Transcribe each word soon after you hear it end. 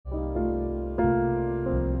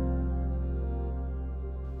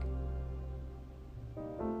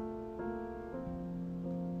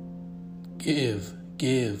Give,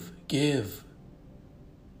 give, give.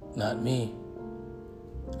 Not me.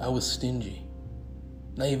 I was stingy.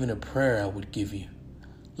 Not even a prayer I would give you,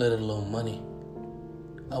 let alone money.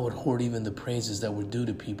 I would hoard even the praises that were due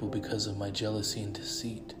to people because of my jealousy and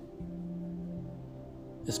deceit.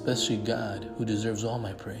 Especially God, who deserves all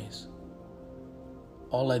my praise.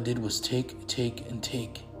 All I did was take, take, and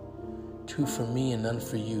take. 2 for me and none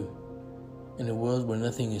for you. In a world where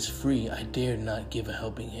nothing is free, I dared not give a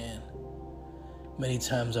helping hand. Many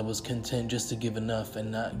times I was content just to give enough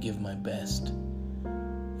and not give my best.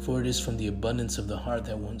 For it is from the abundance of the heart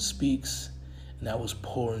that one speaks, and I was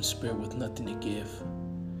poor in spirit with nothing to give.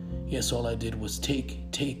 Yes, all I did was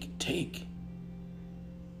take, take, take.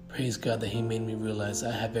 Praise God that He made me realize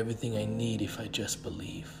I have everything I need if I just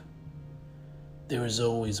believe. There is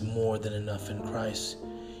always more than enough in Christ.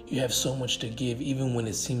 You have so much to give even when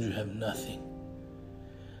it seems you have nothing.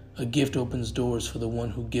 A gift opens doors for the one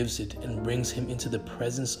who gives it and brings him into the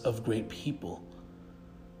presence of great people.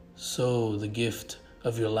 So the gift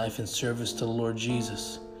of your life in service to the Lord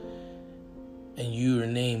Jesus, and your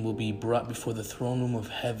name will be brought before the throne room of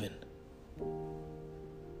heaven.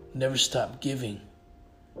 Never stop giving.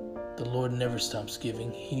 The Lord never stops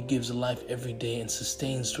giving. He gives life every day and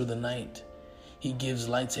sustains through the night. He gives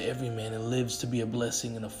light to every man and lives to be a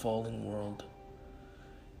blessing in a falling world.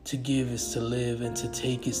 To give is to live, and to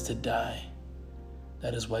take is to die.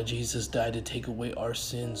 That is why Jesus died, to take away our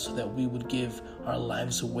sins so that we would give our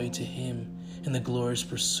lives away to Him in the glorious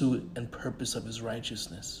pursuit and purpose of His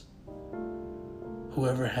righteousness.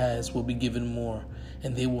 Whoever has will be given more,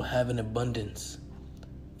 and they will have an abundance.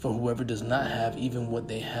 For whoever does not have, even what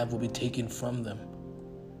they have will be taken from them.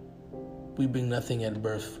 We bring nothing at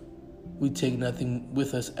birth. We take nothing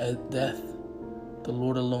with us at death. The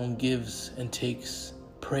Lord alone gives and takes.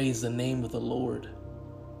 Praise the name of the Lord.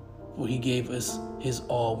 For He gave us His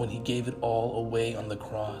all when He gave it all away on the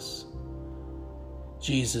cross.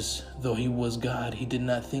 Jesus, though He was God, He did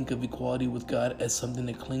not think of equality with God as something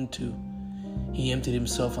to cling to. He emptied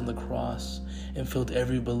Himself on the cross and filled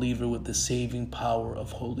every believer with the saving power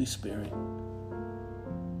of Holy Spirit.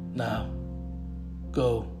 Now,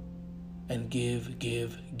 go and give,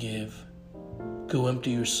 give, give. Go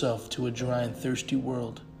empty yourself to a dry and thirsty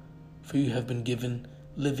world, for you have been given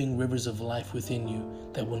living rivers of life within you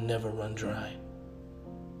that will never run dry.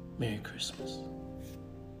 Merry Christmas.